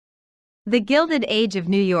The Gilded Age of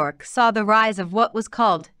New York saw the rise of what was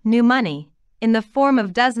called new money, in the form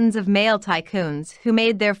of dozens of male tycoons who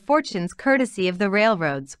made their fortunes courtesy of the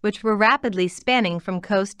railroads which were rapidly spanning from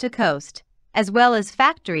coast to coast, as well as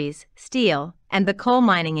factories, steel, and the coal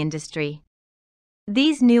mining industry.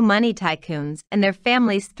 These new money tycoons and their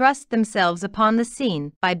families thrust themselves upon the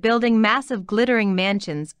scene by building massive glittering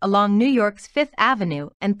mansions along New York's Fifth Avenue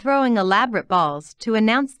and throwing elaborate balls to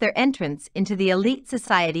announce their entrance into the elite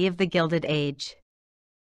society of the Gilded Age.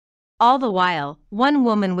 All the while, one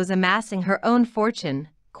woman was amassing her own fortune,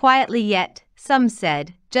 quietly yet, some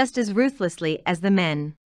said, just as ruthlessly as the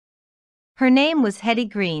men. Her name was Hetty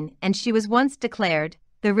Green, and she was once declared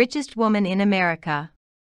the richest woman in America.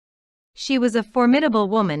 She was a formidable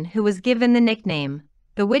woman who was given the nickname,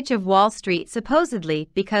 the Witch of Wall Street, supposedly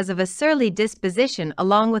because of a surly disposition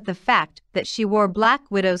along with the fact that she wore black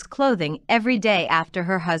widow's clothing every day after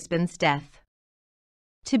her husband's death.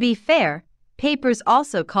 To be fair, papers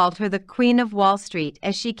also called her the Queen of Wall Street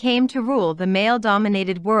as she came to rule the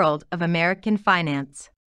male-dominated world of American finance.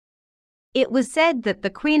 It was said that the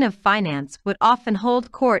Queen of Finance would often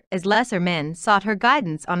hold court as lesser men sought her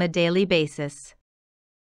guidance on a daily basis.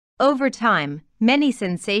 Over time, many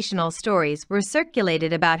sensational stories were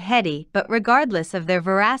circulated about Hetty, but regardless of their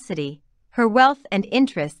veracity, her wealth and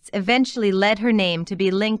interests eventually led her name to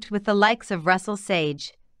be linked with the likes of Russell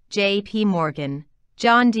Sage, J.P. Morgan,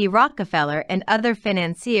 John D. Rockefeller, and other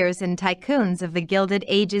financiers and tycoons of the Gilded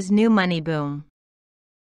Age's new money boom.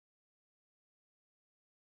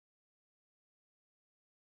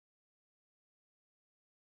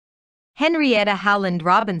 Henrietta Howland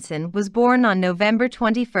Robinson was born on November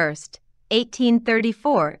 21,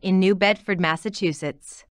 1834, in New Bedford,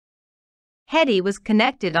 Massachusetts. Hetty was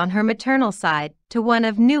connected on her maternal side to one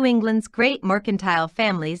of New England's great mercantile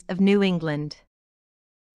families of New England.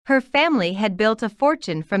 Her family had built a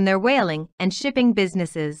fortune from their whaling and shipping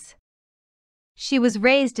businesses. She was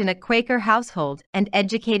raised in a Quaker household and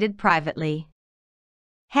educated privately.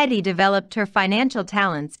 Hetty developed her financial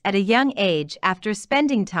talents at a young age after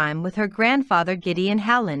spending time with her grandfather Gideon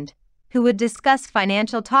Howland, who would discuss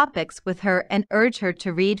financial topics with her and urge her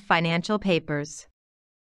to read financial papers.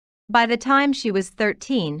 By the time she was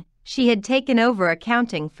 13, she had taken over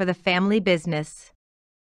accounting for the family business.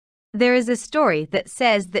 There is a story that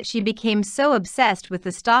says that she became so obsessed with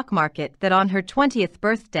the stock market that on her 20th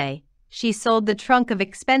birthday, she sold the trunk of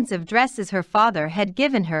expensive dresses her father had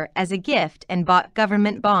given her as a gift and bought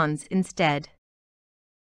government bonds instead.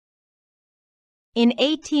 In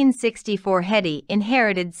 1864, Hetty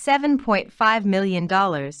inherited $7.5 million,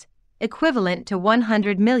 equivalent to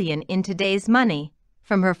 $100 million in today's money,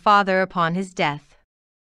 from her father upon his death.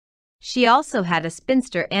 She also had a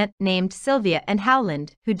spinster aunt named Sylvia Ann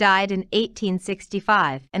Howland, who died in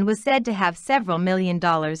 1865 and was said to have several $1 million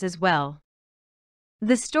as well.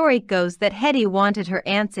 The story goes that Hetty wanted her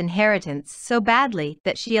aunt's inheritance so badly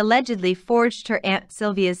that she allegedly forged her Aunt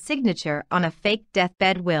Sylvia's signature on a fake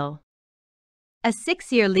deathbed will. A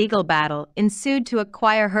 6-year legal battle ensued to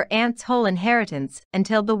acquire her aunt's whole inheritance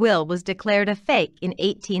until the will was declared a fake in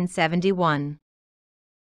 1871.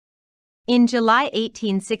 In July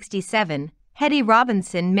 1867, Hetty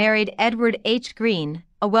Robinson married Edward H. Green,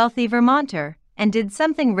 a wealthy Vermonter, and did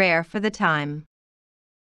something rare for the time.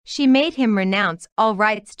 She made him renounce all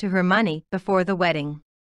rights to her money before the wedding.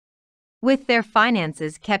 With their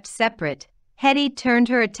finances kept separate, Hetty turned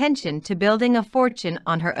her attention to building a fortune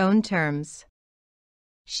on her own terms.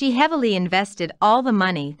 She heavily invested all the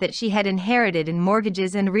money that she had inherited in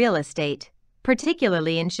mortgages and real estate,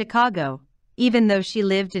 particularly in Chicago, even though she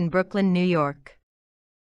lived in Brooklyn, New York.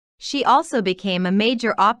 She also became a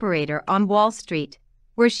major operator on Wall Street,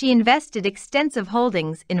 where she invested extensive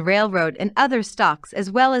holdings in railroad and other stocks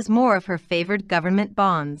as well as more of her favored government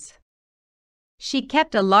bonds. She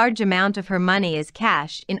kept a large amount of her money as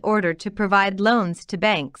cash in order to provide loans to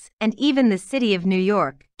banks and even the city of New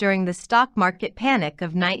York during the stock market panic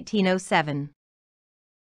of 1907.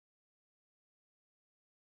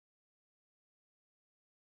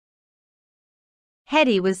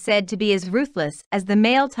 Hetty was said to be as ruthless as the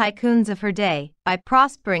male tycoons of her day by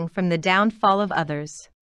prospering from the downfall of others.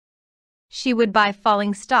 She would buy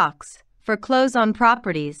falling stocks, foreclose on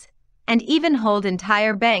properties, and even hold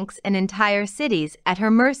entire banks and entire cities at her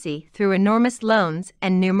mercy through enormous loans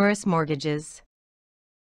and numerous mortgages.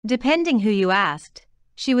 Depending who you asked,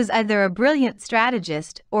 she was either a brilliant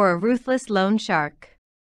strategist or a ruthless loan shark.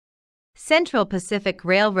 Central Pacific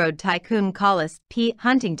Railroad tycoon Collis P.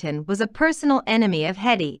 Huntington was a personal enemy of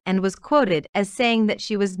Hetty and was quoted as saying that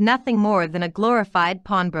she was nothing more than a glorified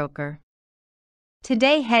pawnbroker.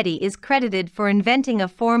 Today, Hetty is credited for inventing a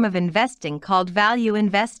form of investing called value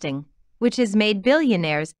investing, which has made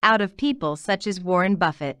billionaires out of people such as Warren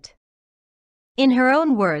Buffett. In her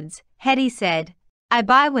own words, Hetty said, "I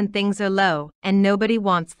buy when things are low and nobody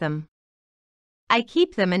wants them. I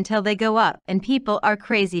keep them until they go up and people are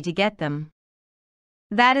crazy to get them.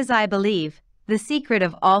 That is, I believe, the secret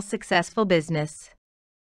of all successful business."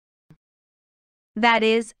 That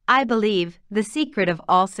is, I believe, the secret of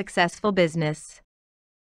all successful business.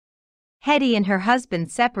 Hetty and her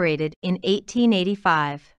husband separated in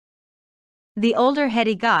 1885. The older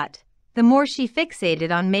Hetty got, the more she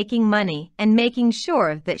fixated on making money and making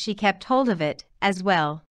sure that she kept hold of it, as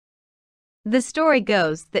well. The story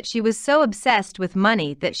goes that she was so obsessed with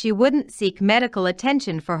money that she wouldn't seek medical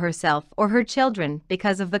attention for herself or her children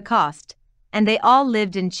because of the cost, and they all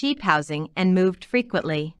lived in cheap housing and moved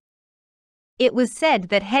frequently. It was said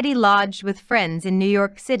that Hetty lodged with friends in New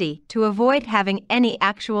York City to avoid having any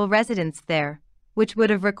actual residence there, which would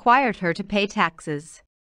have required her to pay taxes.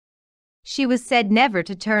 She was said never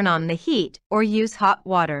to turn on the heat or use hot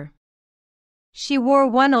water. She wore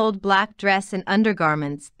one old black dress and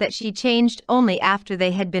undergarments that she changed only after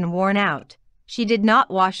they had been worn out. She did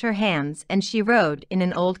not wash her hands and she rode in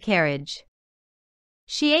an old carriage.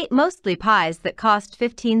 She ate mostly pies that cost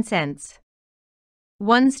 15 cents.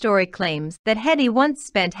 One story claims that Hetty once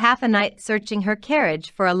spent half a night searching her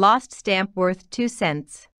carriage for a lost stamp worth 2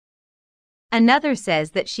 cents. Another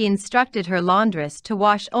says that she instructed her laundress to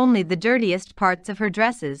wash only the dirtiest parts of her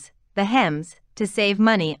dresses, the hems, to save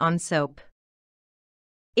money on soap.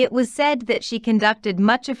 It was said that she conducted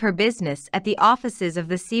much of her business at the offices of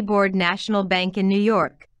the Seaboard National Bank in New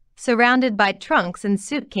York, surrounded by trunks and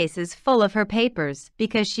suitcases full of her papers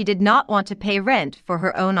because she did not want to pay rent for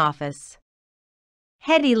her own office.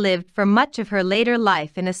 Hetty lived for much of her later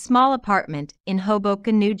life in a small apartment in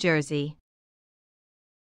Hoboken, New Jersey.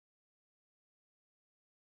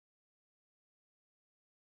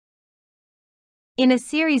 In a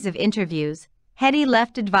series of interviews, Hetty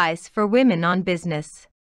left advice for women on business.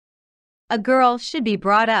 A girl should be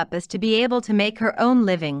brought up as to be able to make her own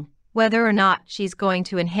living, whether or not she's going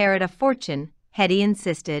to inherit a fortune, Hetty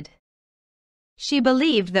insisted. She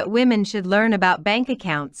believed that women should learn about bank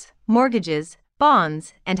accounts, mortgages,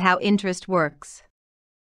 bonds, and how interest works.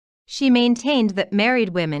 She maintained that married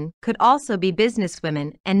women could also be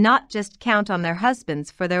businesswomen and not just count on their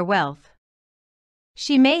husbands for their wealth.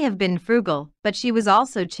 She may have been frugal, but she was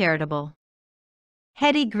also charitable.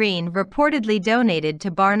 Hetty Green reportedly donated to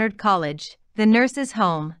Barnard College, the Nurses'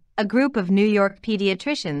 Home, a group of New York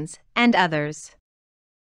pediatricians, and others.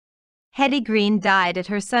 Hetty Green died at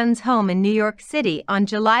her son's home in New York City on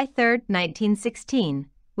July 3, 1916,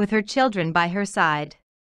 with her children by her side.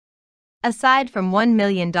 Aside from $1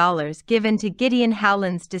 million given to Gideon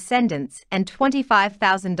Howland's descendants and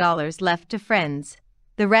 $25,000 left to friends,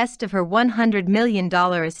 the rest of her $100 million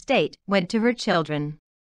estate went to her children.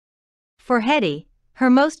 For Hetty, her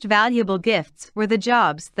most valuable gifts were the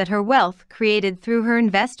jobs that her wealth created through her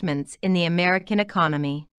investments in the American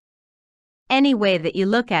economy. Any way that you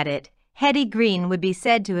look at it, Hetty Green would be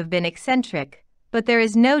said to have been eccentric, but there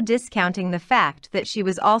is no discounting the fact that she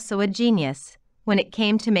was also a genius when it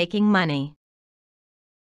came to making money.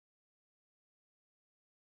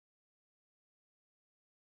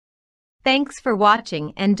 Thanks for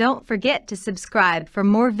watching, and don't forget to subscribe for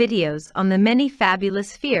more videos on the many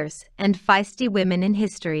fabulous, fierce, and feisty women in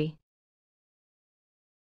history.